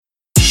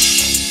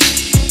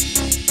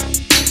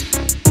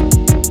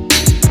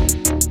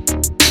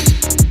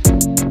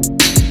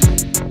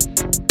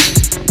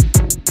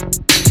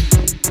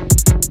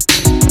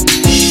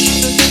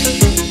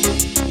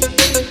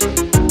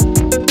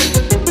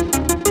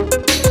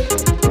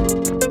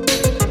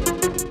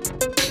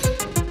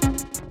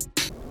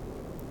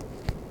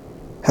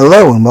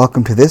Hello and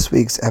welcome to this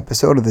week's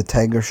episode of the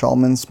Tiger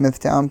Schulman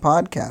Smithtown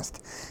podcast.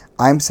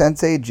 I'm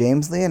Sensei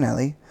James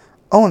Leonelli,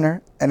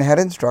 owner and head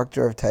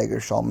instructor of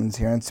Tiger Schulman's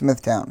here in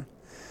Smithtown.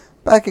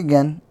 Back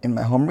again in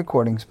my home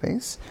recording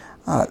space.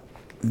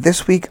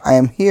 This week I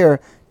am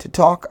here to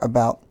talk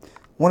about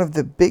one of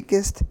the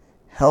biggest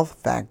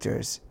health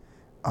factors,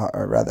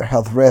 or rather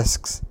health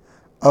risks,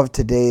 of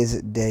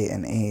today's day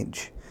and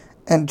age.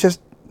 And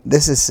just,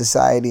 this is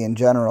society in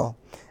general,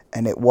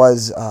 and it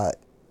was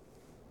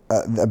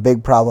a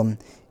big problem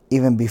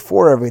even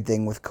before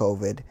everything with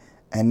COVID,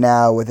 and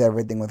now with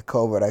everything with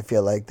COVID, I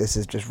feel like this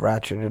has just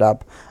ratcheted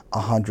up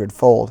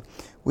 100-fold.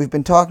 We've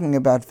been talking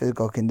about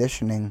physical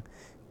conditioning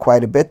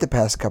quite a bit the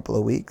past couple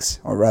of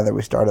weeks, or rather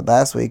we started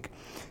last week,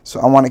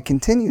 so I want to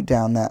continue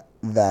down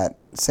that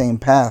same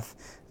path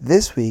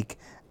this week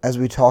as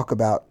we talk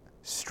about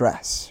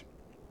stress.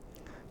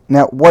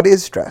 Now, what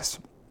is stress?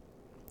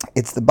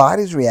 It's the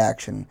body's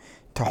reaction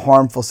to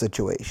harmful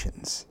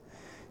situations.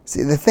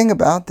 See, the thing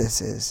about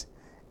this is,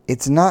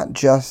 it's not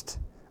just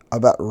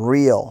about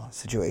real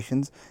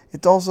situations,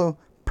 it's also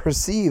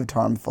perceived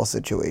harmful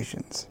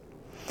situations.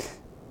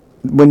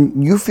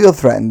 When you feel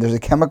threatened, there's a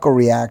chemical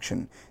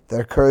reaction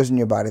that occurs in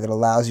your body that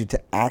allows you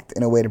to act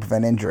in a way to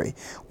prevent injury.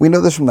 We know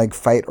this from like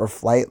fight or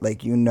flight,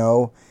 like you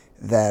know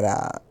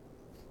that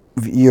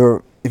if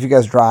you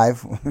guys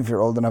drive, if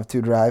you're old enough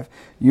to drive,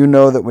 you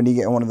know that when you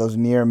get one of those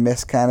near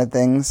miss kind of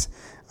things,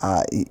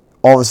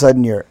 all of a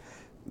sudden your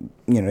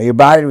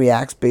body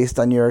reacts based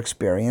on your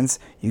experience.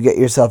 You get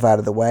yourself out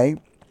of the way.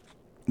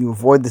 You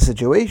avoid the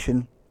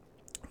situation.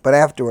 But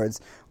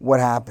afterwards, what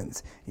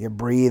happens? Your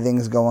breathing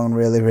is going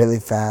really, really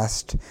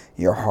fast.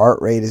 Your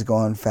heart rate is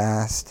going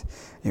fast.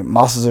 Your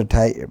muscles are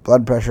tight. Your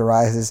blood pressure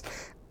rises.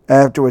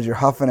 Afterwards, you're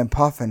huffing and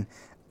puffing.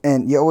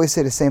 And you always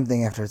say the same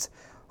thing afterwards.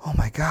 Oh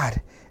my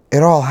God,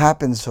 it all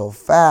happened so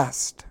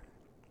fast.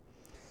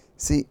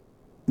 See,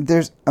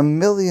 there's a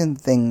million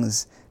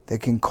things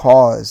that can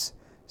cause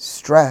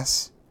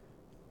stress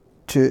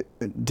to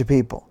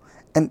people.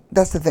 And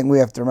that's the thing we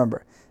have to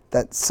remember,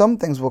 that some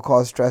things will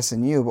cause stress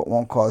in you but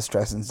won't cause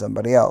stress in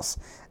somebody else,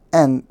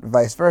 and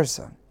vice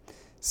versa.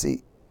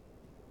 See,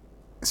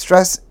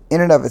 stress in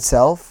and of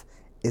itself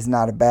is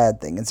not a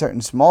bad thing. In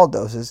certain small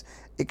doses,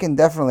 it can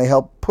definitely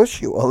help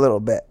push you a little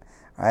bit.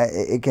 Right?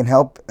 It can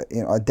help,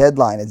 a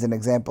deadline is an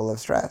example of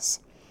stress.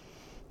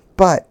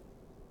 But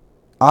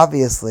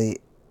obviously,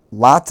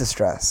 lots of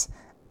stress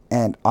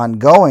and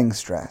ongoing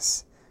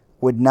stress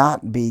would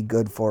not be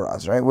good for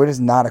us, right? We're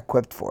just not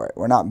equipped for it.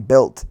 We're not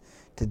built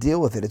to deal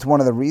with it. It's one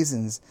of the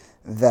reasons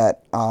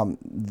that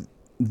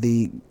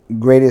the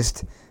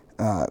greatest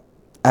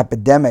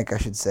epidemic, I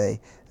should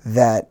say,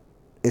 that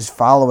is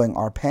following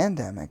our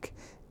pandemic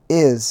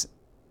is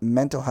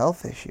mental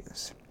health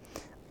issues,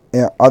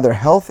 other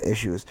health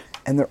issues,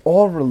 and they're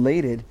all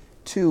related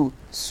to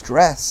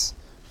stress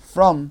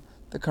from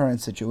the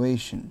current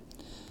situation.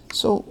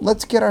 So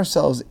let's get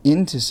ourselves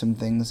into some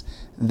things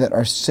that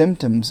are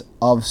symptoms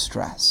of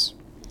stress.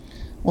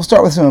 We'll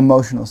start with some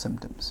emotional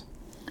symptoms.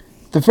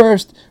 The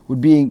first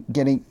would be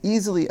getting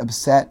easily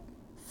upset,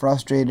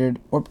 frustrated,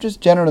 or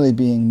just generally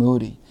being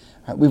moody.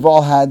 We've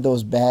all had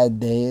those bad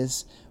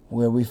days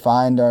where we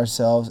find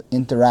ourselves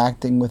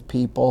interacting with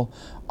people,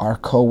 our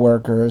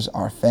coworkers,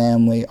 our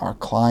family, our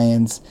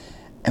clients,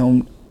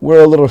 and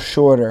we're a little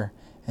shorter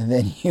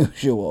than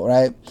usual,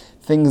 right?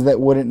 Things that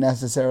wouldn't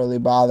necessarily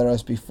bother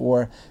us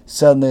before,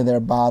 suddenly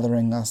they're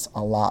bothering us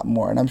a lot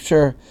more. And I'm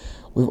sure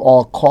we've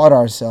all caught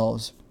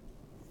ourselves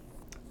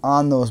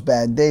on those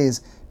bad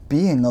days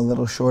being a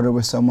little shorter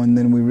with someone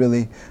than we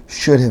really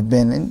should have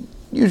been. And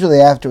usually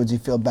afterwards you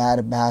feel bad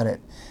about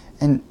it.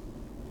 And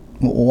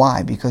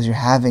why? Because you're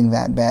having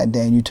that bad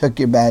day and you took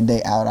your bad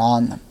day out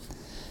on them.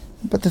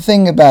 But the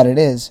thing about it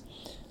is,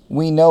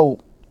 we know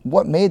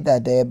what made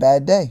that day a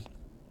bad day.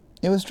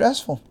 It was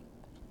stressful.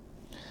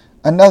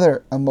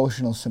 Another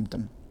emotional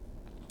symptom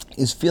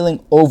is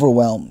feeling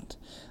overwhelmed,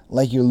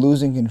 like you're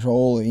losing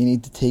control or you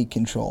need to take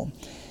control.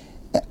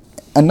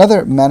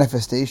 Another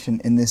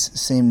manifestation in this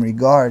same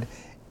regard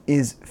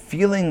is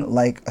feeling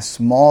like a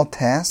small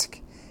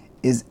task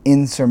is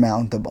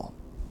insurmountable.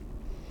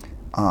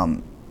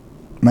 My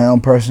own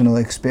personal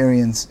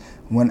experience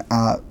when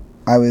I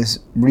was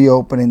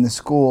reopening the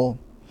school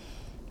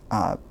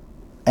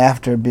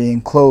after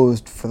being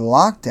closed for the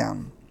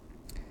lockdown,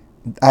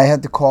 I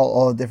had to call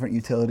all the different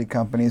utility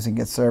companies and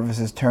get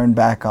services turned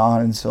back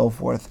on and so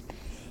forth.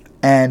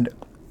 And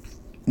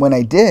when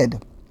I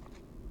did,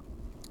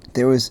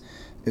 it was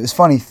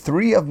funny,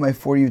 3 of my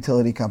 4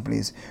 utility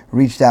companies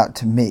reached out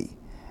to me.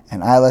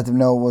 And I let them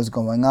know what was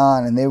going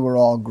on, and they were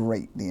all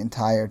great the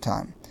entire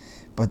time.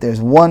 But there's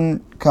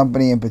one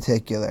company in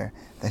particular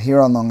that here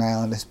on Long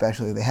Island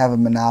especially, they have a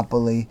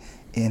monopoly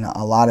in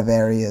a lot of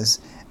areas,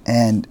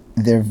 and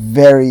they're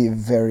very,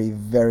 very,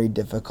 very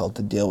difficult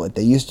to deal with.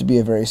 They used to be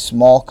a very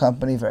small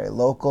company, very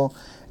local,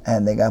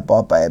 and they got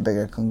bought by a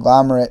bigger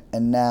conglomerate,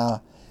 and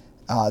now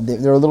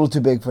they're a little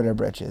too big for their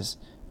britches.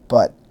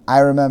 But I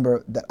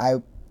remember that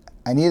I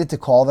needed to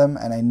call them,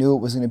 and I knew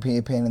it was going to be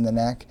a pain in the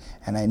neck,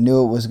 and I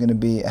knew it was going to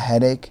be a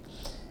headache.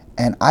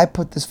 And I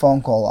put this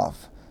phone call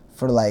off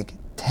for like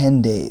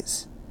 10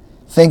 days,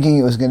 thinking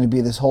it was going to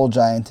be this whole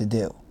giant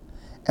to-do.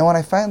 And when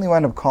I finally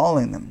wound up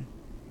calling them,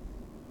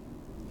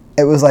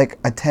 it was like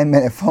a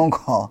 10-minute phone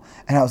call.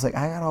 And I was like,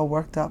 I got all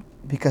worked up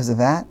because of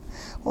that.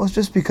 Well, it's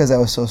just because I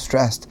was so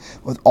stressed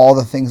with all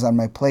the things on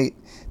my plate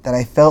that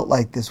I felt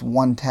like this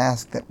one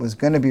task that was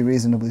going to be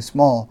reasonably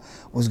small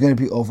was going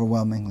to be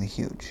overwhelmingly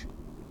huge.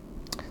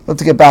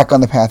 Let's get back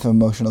on the path of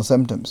emotional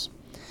symptoms.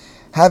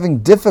 Having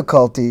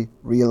difficulty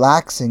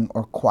relaxing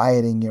or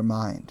quieting your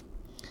mind.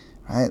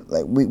 Right?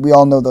 Like we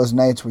all know those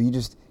nights where you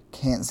just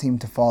can't seem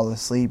to fall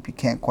asleep. You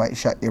can't quite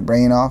shut your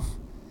brain off.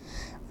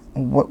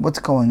 What's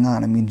going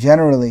on? I mean,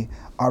 generally,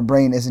 our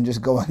brain isn't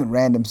just going in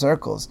random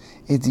circles.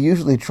 It's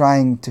usually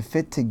trying to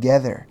fit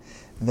together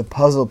the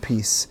puzzle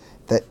piece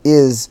that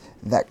is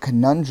that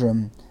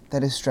conundrum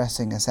that is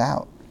stressing us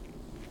out.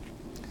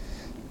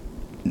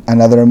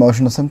 Another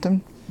emotional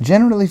symptom,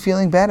 generally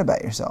feeling bad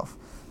about yourself,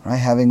 right?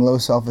 Having low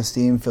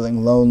self-esteem,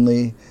 feeling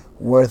lonely,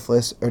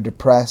 worthless, or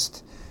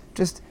depressed,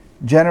 just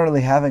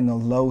generally having a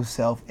low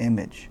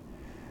self-image.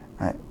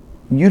 Right?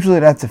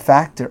 Usually that's a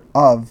factor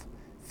of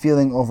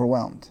feeling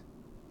overwhelmed,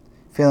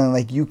 feeling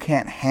like you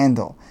can't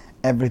handle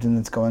everything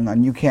that's going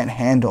on. You can't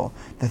handle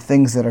the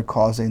things that are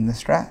causing the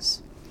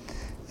stress.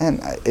 And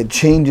it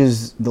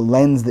changes the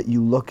lens that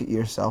you look at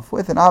yourself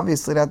with, and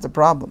obviously that's a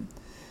problem,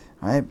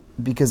 right?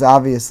 Because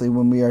obviously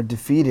when we are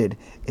defeated,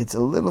 it's a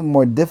little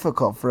more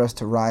difficult for us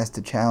to rise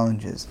to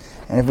challenges.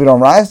 And if we don't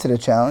rise to the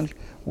challenge,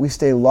 we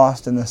stay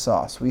lost in the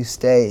sauce. We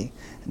stay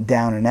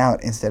down and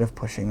out instead of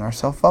pushing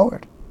ourselves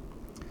forward.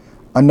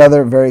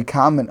 Another very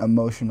common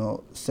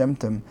emotional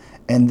symptom,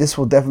 and this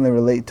will definitely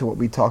relate to what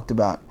we talked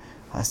about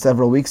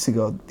several weeks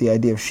ago, the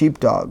idea of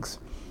sheepdogs.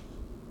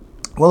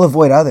 We'll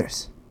avoid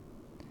others.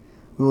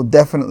 We will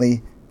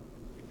definitely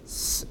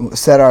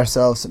set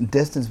ourselves some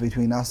distance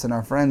between us and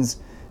our friends,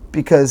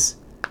 because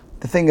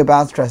the thing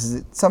about stress is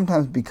it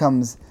sometimes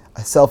becomes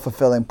a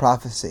self-fulfilling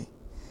prophecy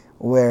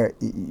where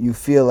you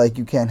feel like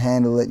you can't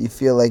handle it, you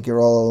feel like you're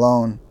all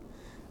alone,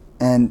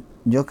 and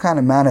you'll kind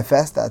of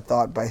manifest that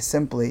thought by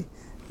simply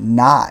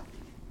not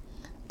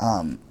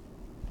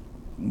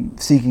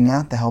seeking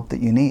out the help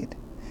that you need,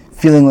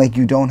 feeling like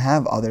you don't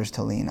have others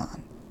to lean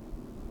on,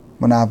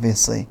 when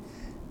obviously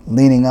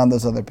leaning on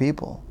those other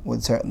people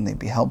would certainly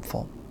be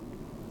helpful.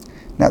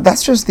 Now,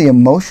 that's just the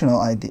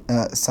emotional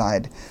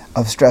side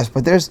of stress,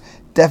 but there's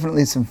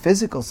definitely some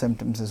physical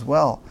symptoms as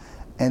well.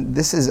 And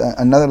this is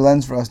another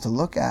lens for us to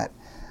look at.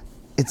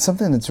 It's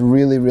something that's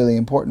really, really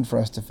important for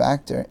us to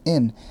factor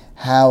in,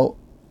 how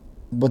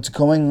what's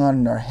going on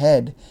in our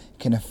head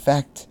can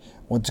affect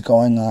what's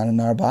going on in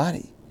our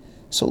body.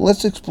 So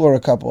let's explore a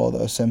couple of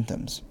those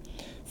symptoms.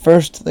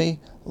 Firstly,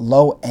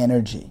 low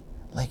energy.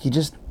 Like you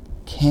just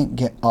can't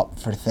get up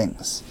for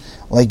things.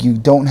 Like you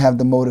don't have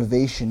the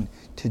motivation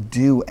to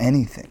do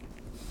anything.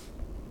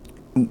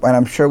 And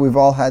I'm sure we've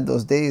all had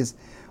those days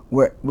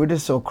where we're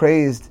just so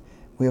crazed,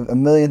 we have a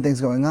million things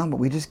going on, but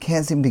we just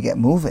can't seem to get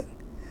moving.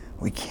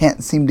 We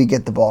can't seem to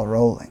get the ball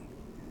rolling.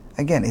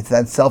 Again, it's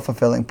that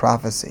self-fulfilling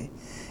prophecy.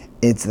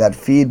 It's that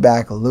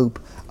feedback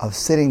loop of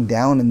sitting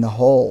down in the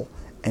hole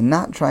and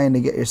not trying to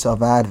get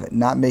yourself out of it,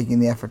 not making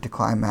the effort to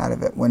climb out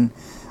of it, when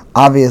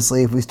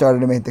obviously if we started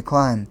to make the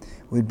climb,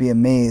 we'd be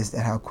amazed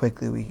at how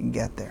quickly we can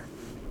get there.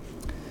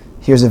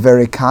 Here's a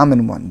very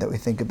common one that we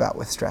think about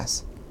with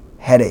stress: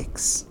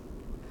 headaches.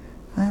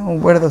 Well,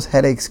 where do those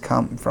headaches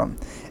come from?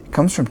 It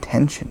comes from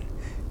tension.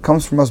 It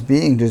comes from us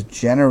being just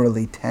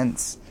generally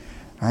tense,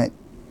 right?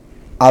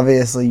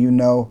 Obviously,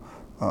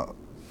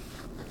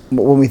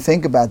 when we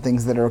think about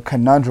things that are a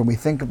conundrum, we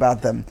think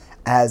about them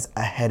as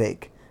a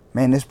headache.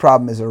 Man, this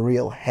problem is a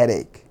real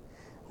headache.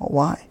 Well,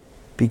 why?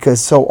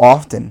 Because so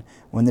often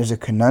when there's a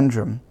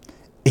conundrum,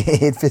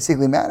 it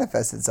physically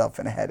manifests itself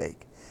in a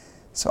headache.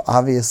 So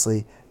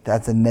obviously,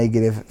 that's a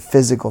negative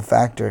physical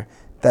factor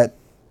that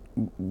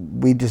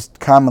we just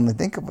commonly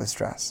think of with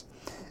stress.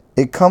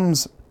 It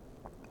comes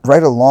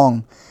right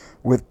along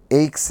with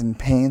aches and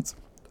pains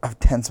of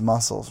tense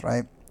muscles,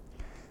 right?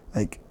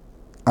 Like,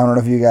 I don't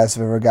know if you guys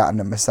have ever gotten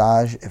a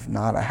massage. If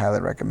not, I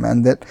highly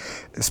recommend it,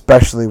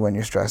 especially when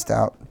you're stressed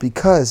out,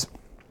 because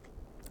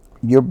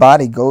your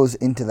body goes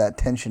into that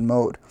tension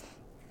mode.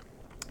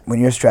 When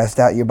you're stressed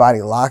out, your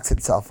body locks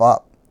itself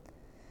up.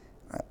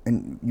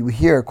 And you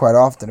hear quite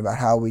often about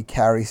how we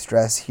carry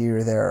stress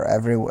here, there, or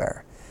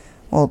everywhere.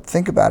 Well,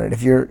 think about it.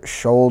 If your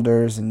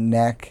shoulders and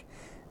neck,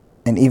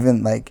 and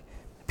even like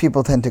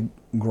people tend to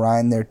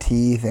grind their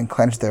teeth and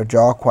clench their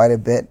jaw quite a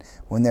bit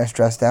when they're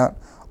stressed out,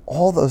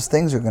 all those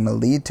things are going to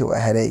lead to a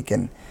headache.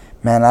 And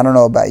man, I don't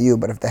know about you,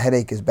 but if the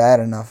headache is bad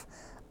enough,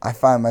 I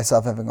find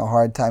myself having a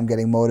hard time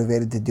getting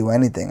motivated to do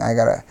anything. I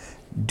got to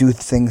do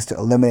things to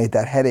eliminate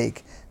that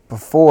headache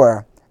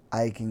before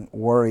I can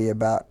worry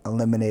about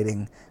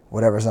eliminating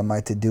whatever's on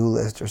my to-do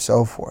list or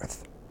so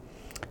forth.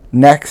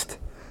 Next,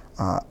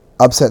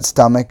 upset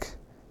stomach,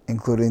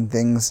 including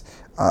things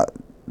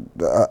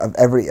of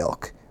every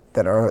ilk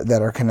that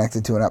are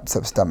connected to an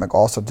upset stomach,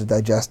 also to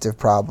digestive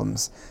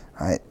problems,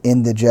 right?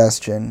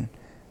 Indigestion,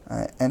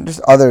 and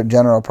just other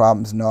general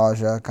problems,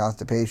 nausea,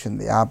 constipation,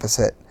 the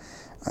opposite.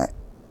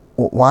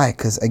 Why?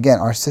 Because, again,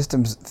 our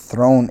system's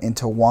thrown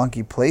into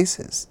wonky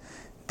places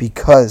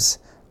because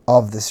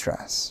of the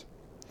stress.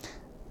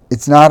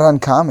 It's not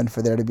uncommon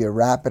for there to be a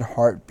rapid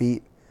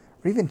heartbeat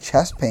or even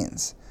chest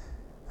pains.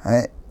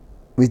 Right?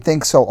 We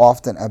think so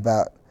often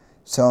about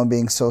someone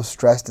being so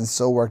stressed and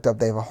so worked up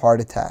they have a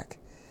heart attack.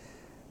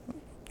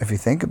 If you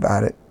think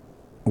about it,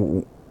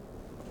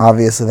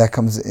 obviously that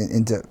comes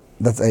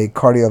that's a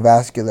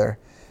cardiovascular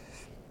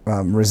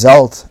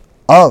result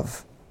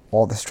of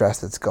all the stress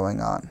that's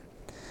going on.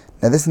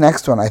 Now, this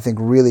next one I think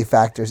really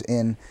factors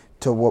in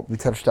to what we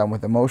touched on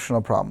with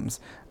emotional problems,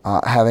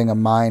 having a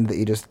mind that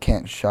you just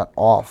can't shut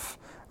off,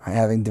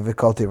 having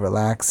difficulty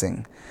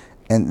relaxing,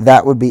 and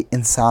that would be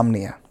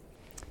insomnia.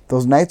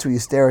 Those nights where you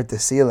stare at the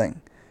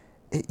ceiling,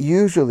 it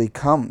usually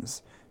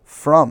comes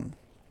from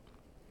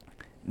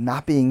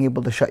not being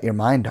able to shut your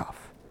mind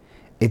off.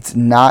 It's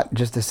not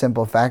just a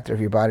simple factor if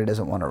your body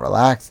doesn't want to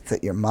relax, it's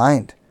that your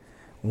mind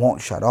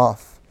won't shut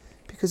off.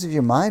 Because if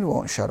your mind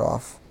won't shut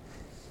off,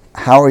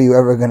 how are you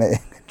ever going to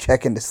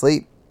check into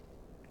sleep?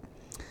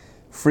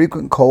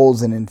 Frequent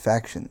colds and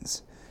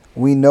infections.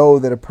 We know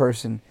that a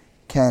person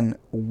can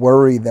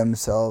worry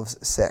themselves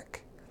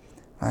sick.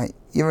 Right?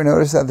 You ever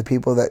notice that the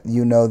people that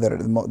you know that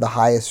are the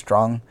highest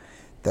strung,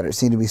 that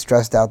seem to be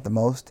stressed out the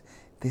most,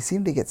 they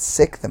seem to get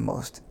sick the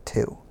most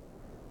too.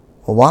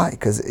 Well, why?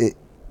 Because it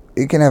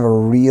can have a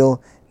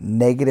real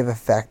negative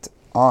effect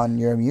on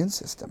your immune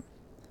system.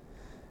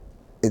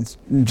 It's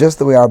just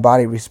the way our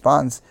body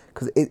responds,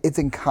 because it's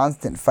in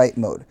constant fight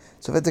mode.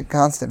 So if it's in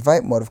constant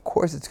fight mode, of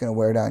course it's going to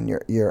wear down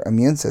your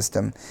immune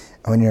system.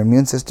 And when your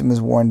immune system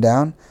is worn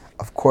down,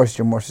 of course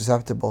you're more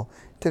susceptible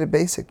to the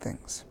basic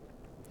things.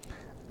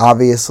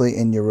 Obviously,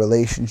 in your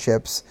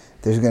relationships,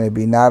 there's going to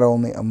be not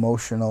only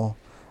emotional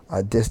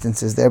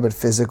distances there, but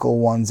physical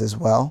ones as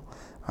well.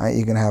 Right?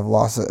 You can have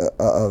loss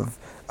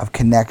of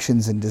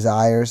connections and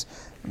desires.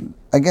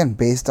 Again,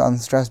 based on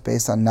stress,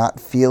 based on not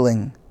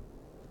feeling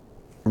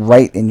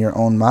right in your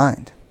own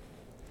mind.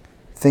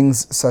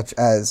 Things such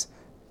as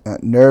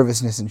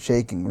nervousness and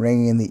shaking,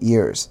 ringing in the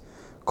ears,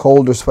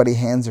 cold or sweaty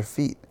hands or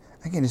feet.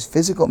 Again, just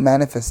physical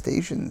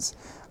manifestations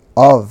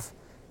of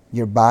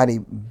your body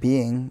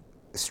being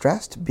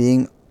stressed,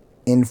 being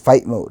in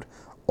fight mode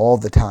all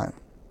the time.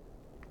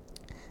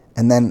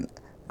 And then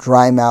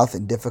dry mouth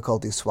and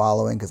difficulty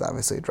swallowing, because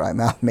obviously dry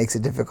mouth makes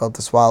it difficult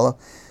to swallow.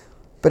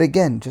 But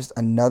again, just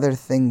another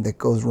thing that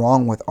goes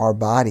wrong with our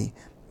body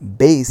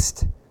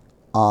based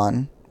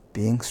on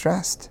being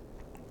stressed.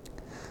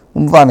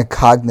 We'll move on to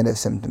cognitive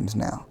symptoms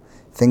now.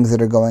 Things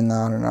that are going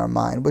on in our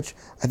mind, which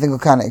I think will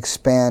kind of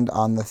expand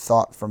on the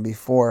thought from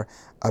before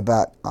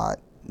about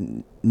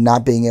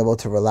not being able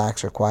to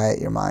relax or quiet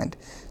your mind.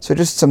 So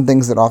just some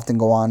things that often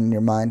go on in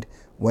your mind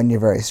when you're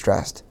very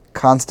stressed.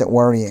 Constant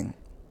worrying,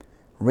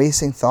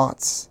 racing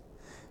thoughts,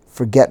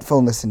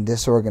 forgetfulness and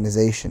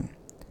disorganization,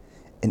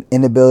 an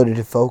inability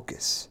to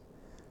focus,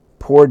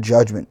 poor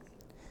judgment,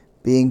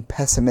 being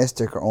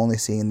pessimistic or only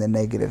seeing the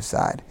negative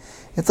side.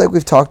 It's like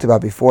we've talked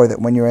about before, that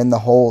when you're in the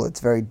hole,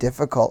 it's very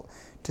difficult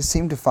to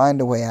seem to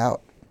find a way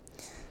out.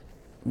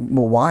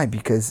 Well, why?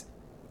 Because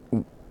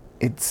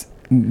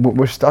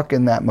we're stuck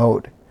in that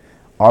mode.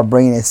 Our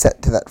brain is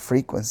set to that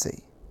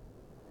frequency.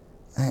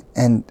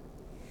 And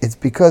it's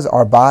because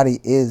our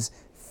body is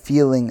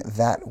feeling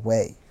that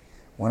way.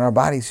 When our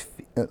body's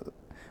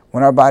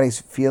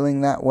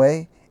feeling that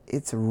way,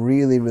 it's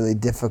really, really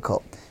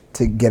difficult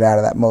to get out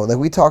of that mode. Like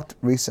we talked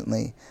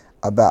recently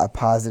about a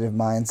positive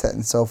mindset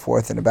and so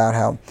forth, and about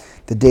how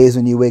the days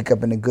when you wake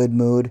up in a good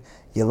mood,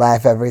 you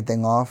laugh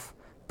everything off,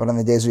 but on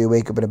the days where you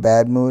wake up in a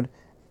bad mood,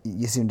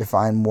 you seem to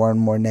find more and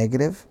more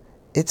negative.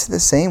 It's the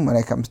same when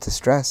it comes to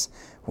stress.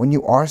 When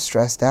you are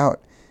stressed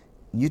out,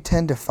 you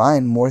tend to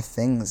find more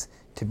things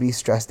to be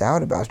stressed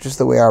out about. It's just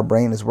the way our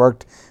brain has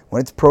worked. When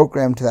it's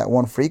programmed to that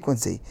one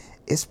frequency,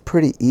 it's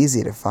pretty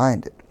easy to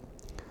find it.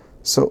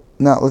 So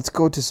now let's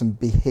go to some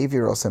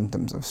behavioral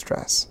symptoms of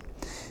stress.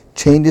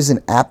 Changes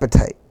in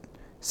appetite,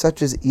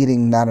 such as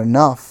eating not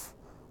enough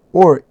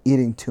or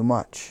eating too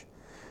much.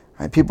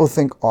 Right? People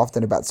think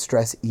often about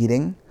stress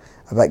eating,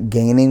 about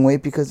gaining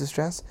weight because of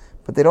stress,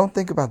 but they don't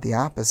think about the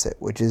opposite,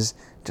 which is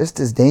just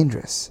as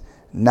dangerous.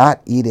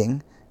 Not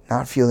eating,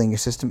 not fueling your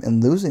system,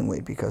 and losing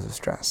weight because of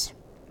stress.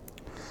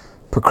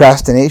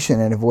 Procrastination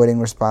and avoiding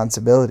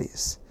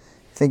responsibilities.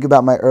 Think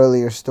about my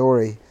earlier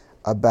story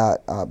about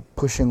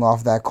pushing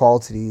off that call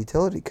to the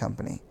utility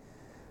company.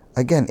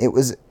 Again, it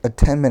was a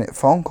 10-minute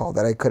phone call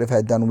that I could have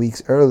had done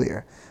weeks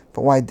earlier.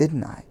 But why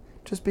didn't I?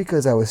 Just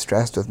because I was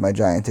stressed with my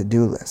giant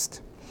to-do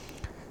list.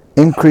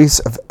 Increase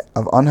of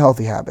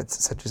unhealthy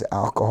habits such as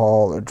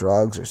alcohol or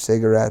drugs or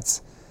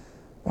cigarettes.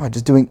 Or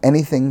just doing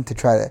anything to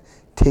try to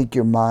take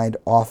your mind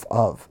off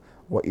of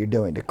what you're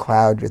doing, to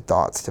cloud your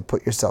thoughts, to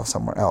put yourself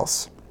somewhere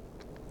else.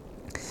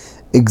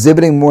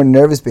 Exhibiting more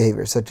nervous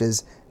behavior such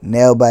as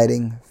nail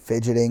biting,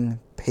 fidgeting,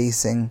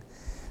 pacing.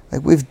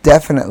 Like we've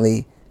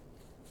definitely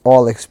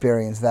all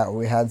experienced that, where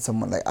we had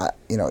someone like,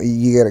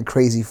 you get a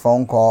crazy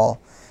phone call,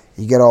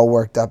 You get all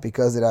worked up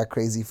because of that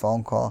crazy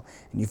phone call,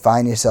 and you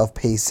find yourself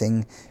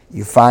pacing.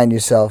 You find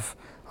yourself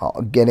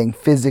getting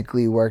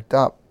physically worked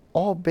up,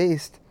 all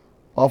based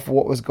off of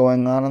what was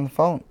going on the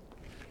phone.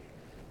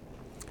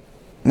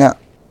 Now,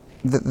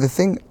 the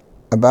thing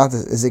about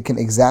this is it can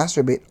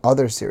exacerbate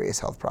other serious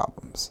health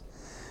problems,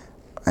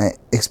 right?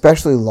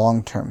 Especially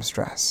long-term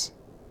stress.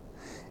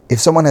 If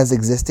someone has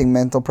existing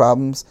mental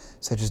problems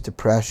such as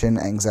depression,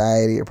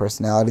 anxiety, or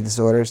personality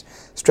disorders,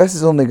 stress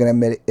is only going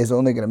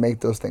to make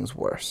those things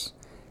worse.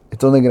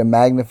 It's only going to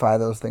magnify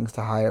those things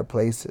to higher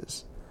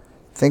places.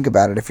 Think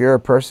about it. If you're a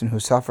person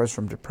who suffers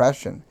from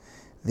depression,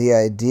 the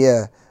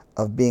idea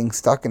of being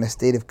stuck in a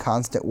state of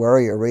constant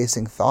worry or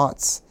racing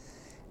thoughts,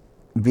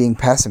 being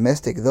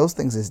pessimistic, those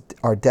things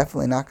are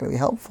definitely not going to be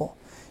helpful.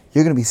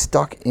 You're going to be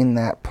stuck in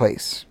that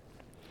place.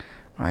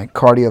 Right?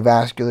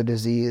 Cardiovascular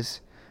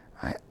disease,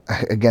 right?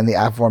 Again, the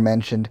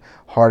aforementioned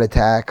heart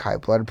attack, high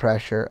blood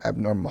pressure,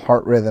 abnormal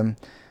heart rhythm,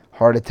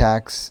 heart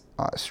attacks,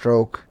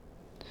 stroke,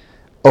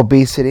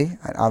 obesity.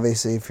 And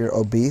obviously, if you're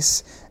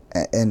obese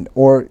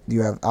or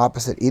you have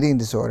opposite eating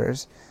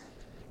disorders,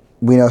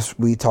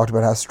 we talked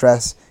about how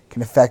stress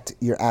can affect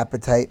your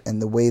appetite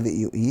and the way that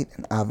you eat,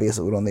 and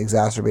obviously it would only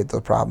exacerbate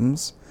those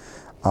problems.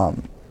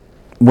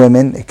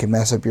 Women, it can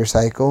mess up your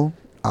cycle,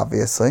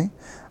 obviously.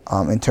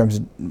 In terms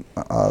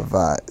of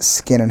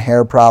skin and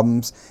hair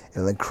problems,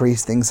 it'll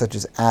increase things such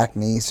as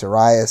acne,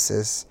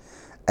 psoriasis,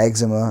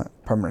 eczema,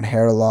 permanent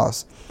hair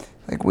loss.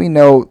 Like we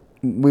know,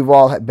 we've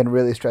all been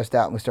really stressed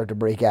out and we start to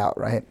break out,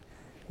 right?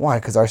 Why?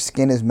 Because our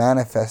skin is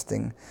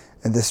manifesting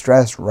the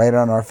stress right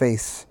on our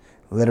face,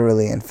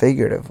 literally and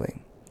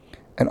figuratively.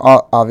 And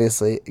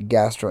obviously,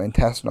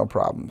 gastrointestinal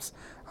problems,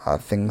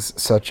 things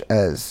such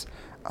as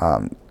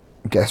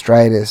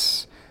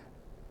gastritis,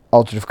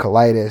 ulcerative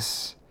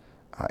colitis,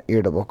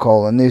 irritable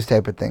colon, these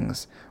type of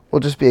things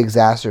will just be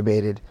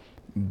exacerbated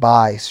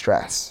by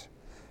stress.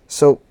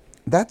 So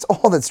that's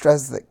all that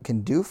stress that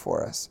can do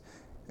for us,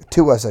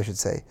 to us, I should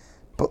say.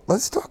 But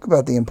let's talk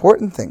about the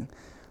important thing.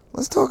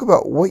 Let's talk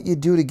about what you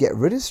do to get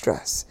rid of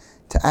stress,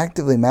 to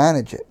actively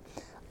manage it.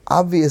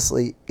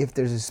 Obviously, if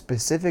there's a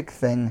specific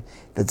thing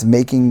that's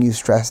making you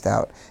stressed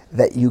out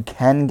that you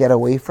can get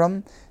away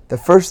from, the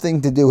first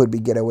thing to do would be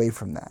get away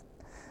from that.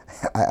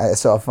 I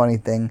saw a funny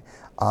thing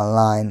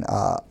online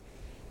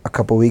a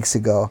couple weeks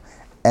ago,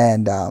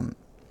 and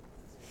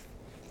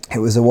it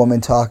was a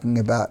woman talking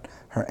about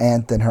her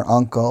aunt and her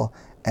uncle,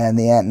 and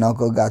the aunt and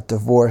uncle got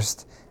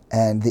divorced,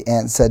 and the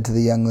aunt said to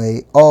the young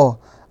lady, "Oh,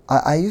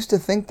 I used to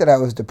think that I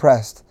was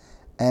depressed,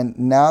 and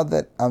now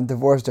that I'm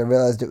divorced, I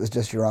realized it was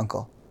just your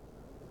uncle."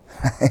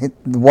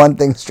 One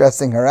thing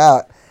stressing her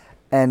out,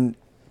 and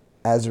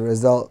as a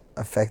result,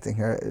 affecting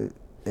her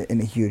in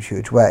a huge,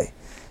 huge way.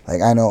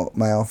 Like, I know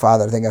my own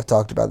father, I think I've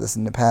talked about this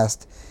in the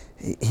past.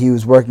 He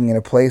was working in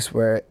a place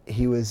where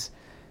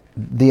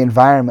the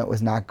environment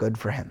was not good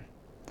for him.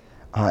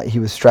 He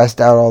was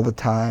stressed out all the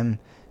time.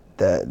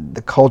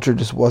 The culture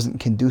just wasn't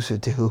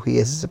conducive to who he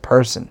is as a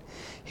person.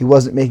 He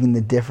wasn't making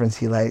the difference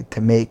he liked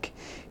to make.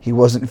 He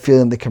wasn't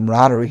feeling the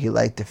camaraderie he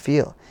liked to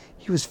feel.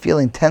 He was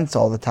feeling tense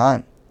all the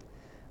time.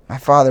 My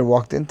father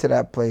walked into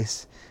that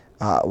place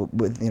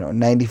with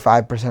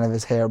 95% of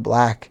his hair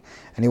black,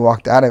 and he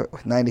walked out of it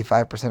with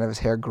 95% of his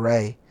hair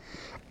gray.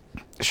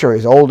 Sure,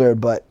 he's older,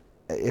 but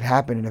it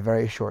happened in a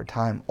very short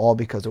time, all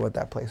because of what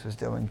that place was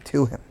doing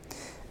to him.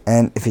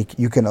 And if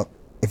you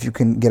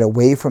can get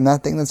away from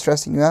that thing that's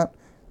stressing you out,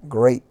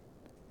 great.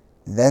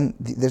 Then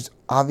there's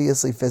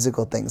obviously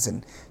physical things,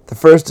 and the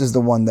first is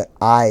the one that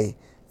I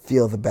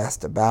feel the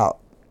best about: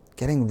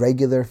 getting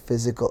regular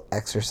physical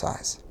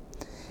exercise.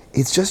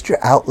 It's just your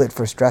outlet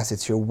for stress.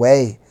 It's your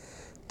way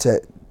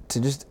to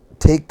just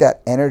take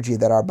that energy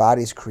that our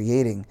body's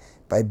creating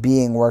by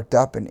being worked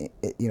up and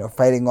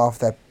fighting off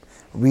that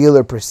real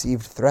or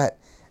perceived threat,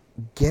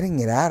 getting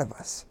it out of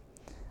us.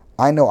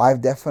 I know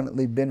I've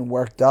definitely been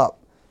worked up,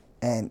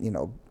 and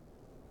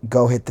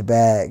go hit the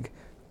bag,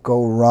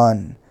 go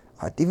run,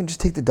 even just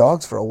take the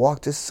dogs for a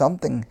walk, just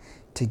something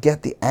to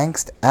get the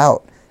angst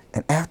out.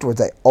 And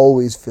afterwards, I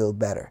always feel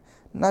better.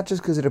 Not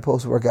just because of the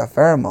post-workout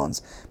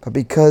pheromones, but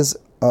because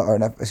not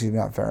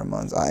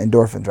pheromones,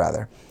 endorphins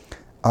rather.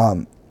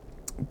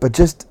 But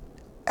just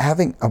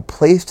having a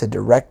place to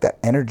direct that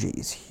energy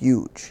is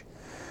huge.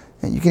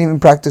 And you can even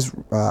practice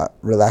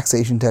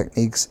relaxation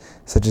techniques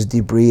such as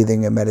deep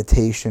breathing and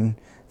meditation.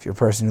 If you're a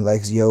person who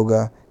likes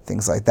yoga,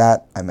 things like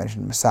that. I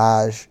mentioned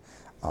massage.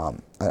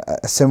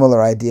 A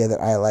similar idea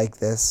that I like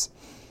that's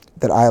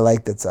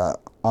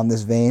on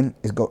this vein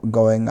is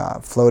going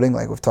floating,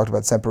 like we've talked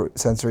about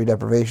sensory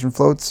deprivation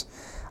floats.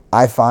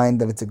 I find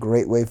that it's a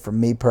great way for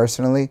me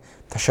personally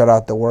to shut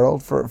out the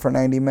world for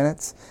 90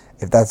 minutes.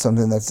 If that's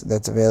something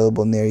that's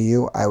available near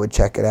you, I would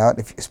check it out,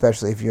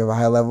 especially if you have a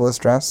high level of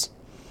stress.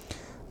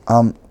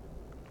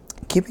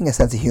 Keeping a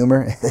sense of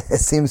humor, it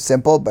seems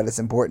simple, but it's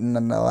important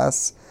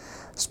nonetheless.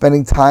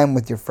 Spending time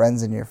with your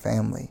friends and your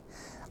family.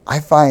 I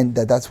find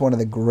that that's one of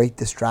the great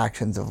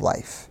distractions of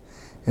life.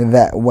 And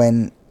that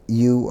when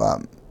you,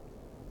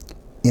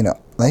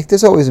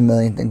 there's always a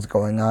million things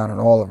going on in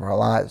all of our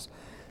lives.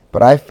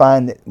 But I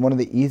find that one of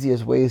the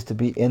easiest ways to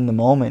be in the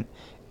moment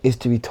is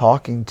to be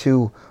talking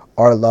to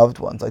our loved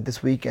ones. Like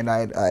this weekend,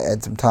 I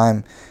had some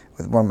time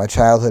with one of my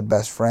childhood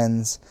best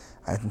friends.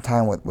 I had some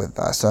time with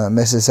some of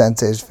Mrs.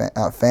 Sensei's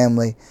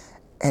family.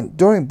 And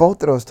during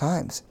both of those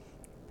times,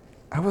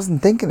 I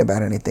wasn't thinking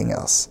about anything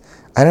else.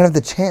 I didn't have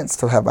the chance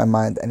to have my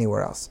mind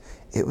anywhere else.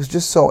 It was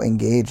just so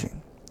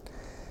engaging.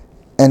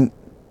 And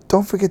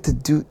don't forget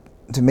to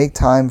make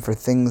time for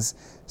things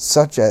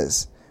such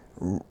as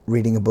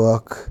reading a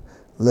book,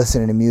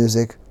 listening to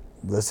music,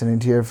 listening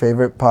to your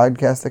favorite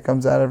podcast that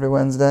comes out every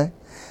Wednesday.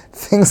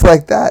 Things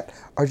like that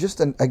are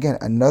just, again,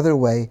 another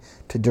way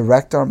to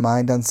direct our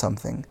mind on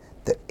something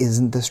that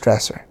isn't the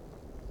stressor.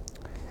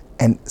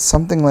 And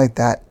something like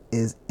that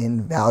is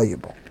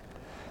invaluable.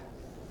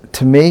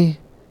 To me,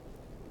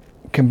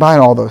 combine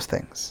all those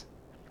things.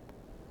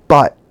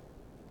 But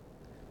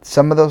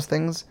some of those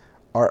things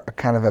are a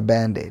kind of a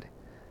Band-Aid.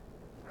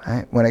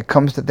 Right? When it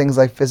comes to things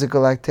like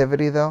physical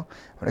activity, though,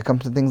 when it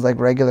comes to things like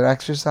regular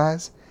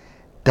exercise,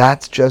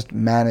 that's just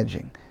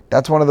managing.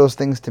 That's one of those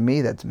things to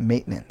me that's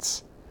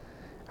maintenance.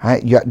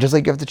 Right? Just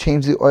like you have to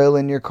change the oil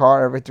in your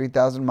car every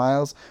 3,000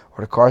 miles,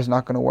 or the car's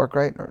not going to work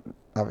right, or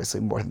obviously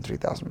more than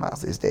 3,000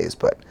 miles these days,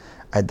 but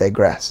I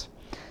digress.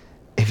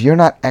 If you're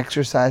not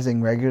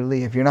exercising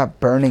regularly, if you're not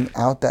burning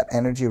out that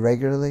energy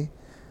regularly,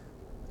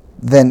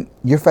 then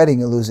you're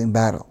fighting a losing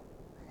battle.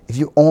 If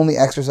you only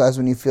exercise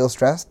when you feel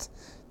stressed,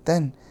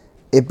 then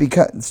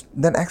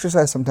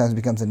exercise sometimes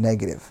becomes a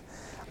negative.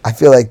 I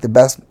feel like the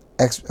best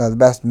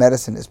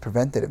medicine is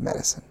preventative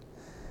medicine.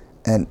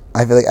 And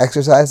I feel like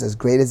exercise, as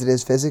great as it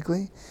is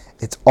physically,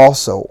 it's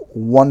also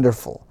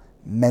wonderful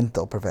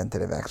mental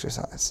preventative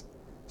exercise.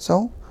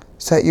 So,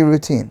 set your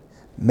routine.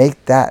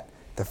 Make that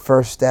the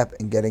first step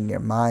in getting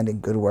your mind in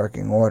good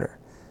working order.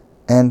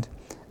 And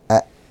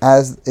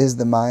as is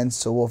the mind,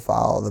 so will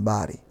follow the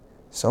body.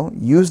 So,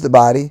 use the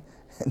body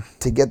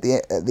to get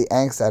the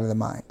angst out of the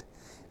mind.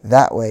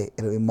 That way,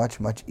 it'll be much,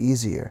 much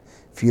easier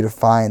for you to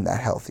find that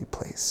healthy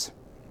place.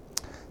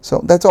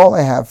 So, that's all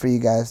I have for you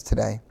guys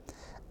today.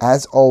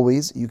 As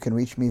always, you can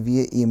reach me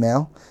via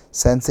email,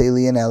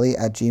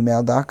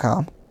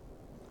 senseileonelli@gmail.com.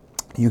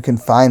 You can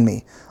find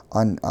me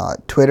on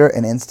Twitter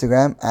and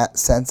Instagram at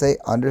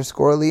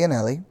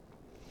sensei_Leonelli.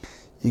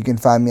 You can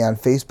find me on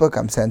Facebook.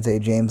 I'm Sensei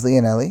James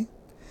Leonelli.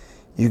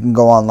 You can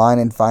go online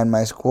and find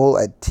my school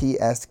at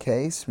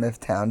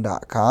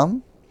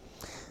tsksmithtown.com.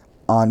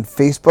 On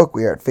Facebook,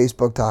 we are at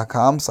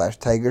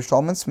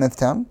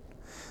facebook.com/TigerSchulman-Smithtown.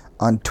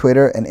 On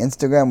Twitter and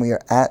Instagram, we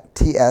are at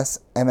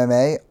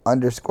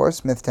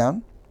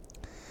TSMMA_Smithtown.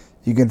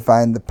 You can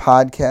find the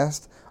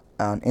podcast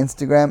on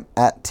Instagram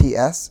at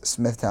TS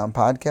Smithtown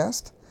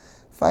Podcast.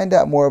 Find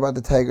out more about the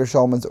Tiger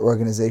Schulman's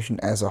organization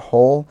as a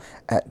whole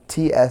at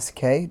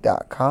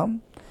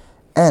tsk.com.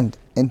 And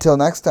until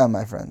next time,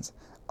 my friends,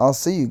 I'll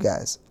see you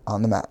guys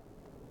on the mat.